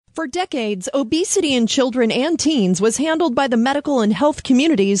For decades, obesity in children and teens was handled by the medical and health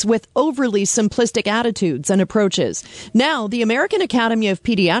communities with overly simplistic attitudes and approaches. Now, the American Academy of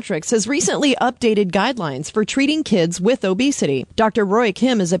Pediatrics has recently updated guidelines for treating kids with obesity. Dr. Roy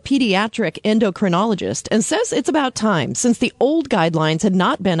Kim is a pediatric endocrinologist and says it's about time, since the old guidelines had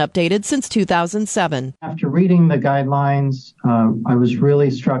not been updated since 2007. After reading the guidelines, I was really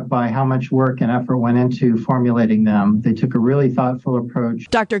struck by how much work and effort went into formulating them. They took a really thoughtful approach.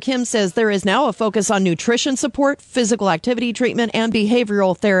 Dr. Kim says there is now a focus on nutrition support, physical activity treatment, and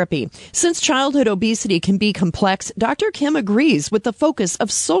behavioral therapy. Since childhood obesity can be complex, Dr. Kim agrees with the focus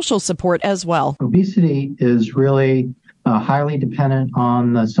of social support as well. Obesity is really highly dependent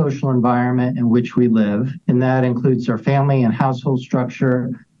on the social environment in which we live, and that includes our family and household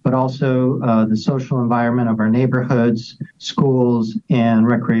structure, but also the social environment of our neighborhoods, schools, and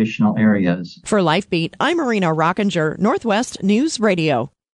recreational areas. For LifeBeat, I'm Marina Rockinger, Northwest News Radio.